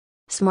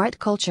Smart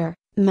Culture,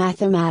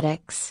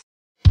 Mathematics.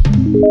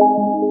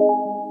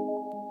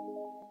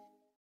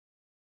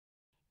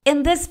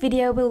 In this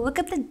video, we'll look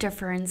at the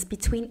difference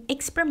between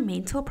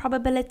experimental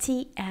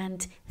probability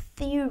and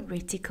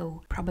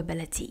theoretical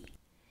probability.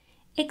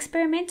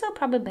 Experimental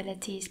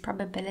probability is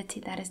probability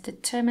that is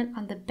determined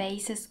on the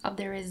basis of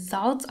the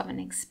results of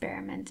an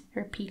experiment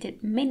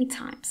repeated many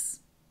times.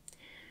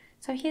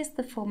 So here's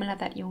the formula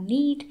that you'll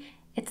need.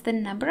 It's the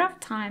number of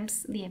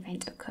times the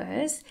event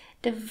occurs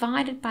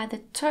divided by the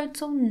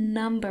total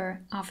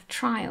number of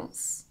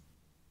trials.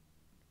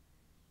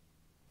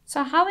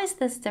 So how is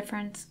this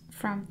different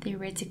from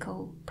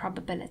theoretical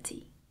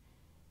probability?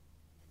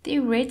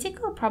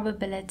 Theoretical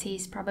probability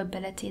is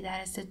probability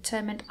that is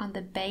determined on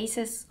the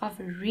basis of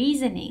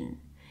reasoning.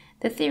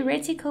 The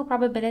theoretical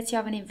probability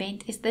of an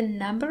event is the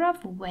number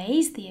of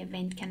ways the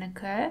event can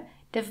occur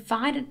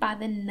divided by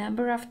the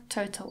number of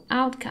total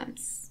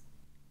outcomes.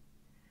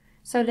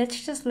 So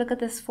let's just look at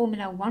this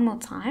formula one more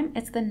time.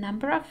 It's the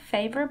number of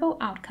favorable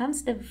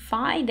outcomes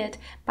divided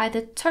by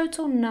the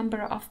total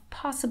number of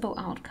possible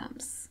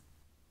outcomes.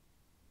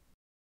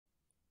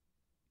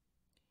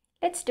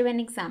 Let's do an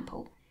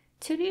example.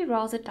 Tuli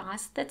rolls a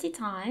dice 30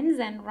 times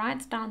and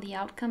writes down the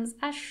outcomes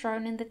as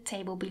shown in the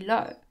table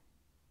below.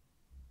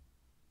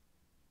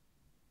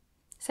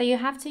 So you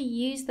have to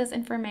use this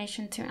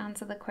information to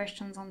answer the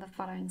questions on the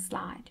following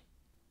slide.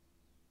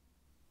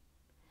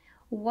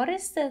 What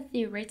is the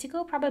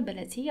theoretical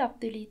probability of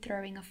Tuli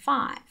throwing a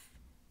 5?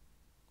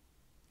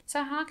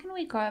 So how can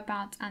we go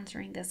about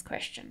answering this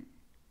question?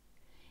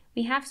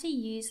 We have to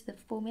use the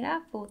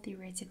formula for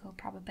theoretical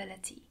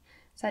probability.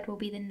 So it will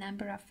be the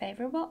number of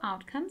favorable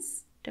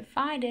outcomes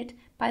divided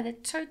by the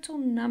total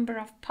number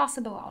of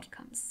possible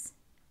outcomes.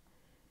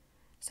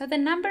 So the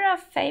number of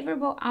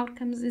favorable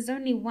outcomes is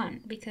only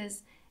 1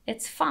 because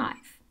it's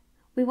 5.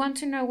 We want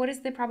to know what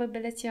is the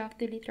probability of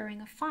Tuli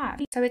throwing a 5.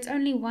 So it's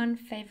only one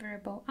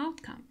favorable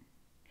outcome.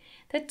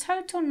 The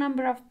total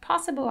number of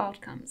possible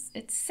outcomes,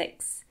 it's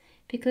 6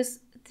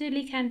 because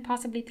Tuli can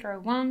possibly throw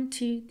 1,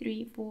 2,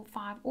 3, 4,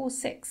 5 or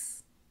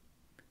 6.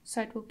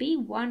 So it will be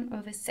 1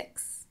 over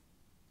 6.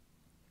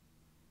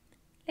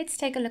 Let's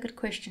take a look at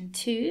question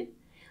 2.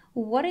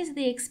 What is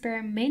the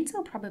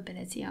experimental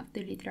probability of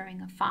Tuli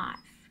throwing a 5?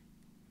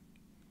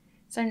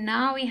 So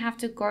now we have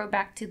to go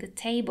back to the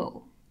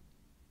table.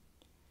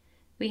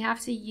 We have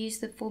to use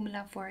the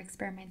formula for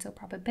experimental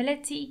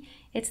probability.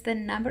 It's the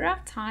number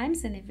of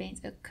times an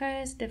event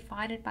occurs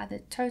divided by the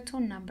total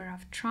number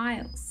of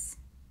trials.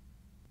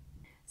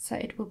 So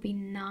it will be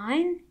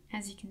 9,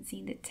 as you can see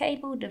in the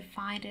table,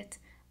 divided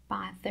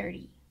by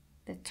 30,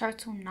 the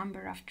total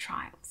number of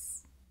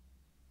trials.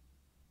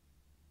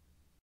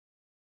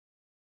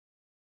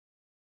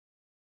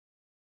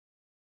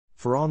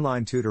 For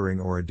online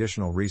tutoring or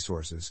additional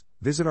resources,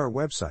 visit our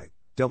website,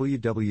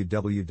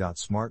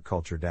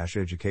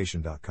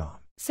 www.smartculture-education.com.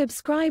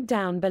 Subscribe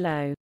down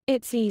below.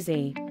 It's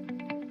easy.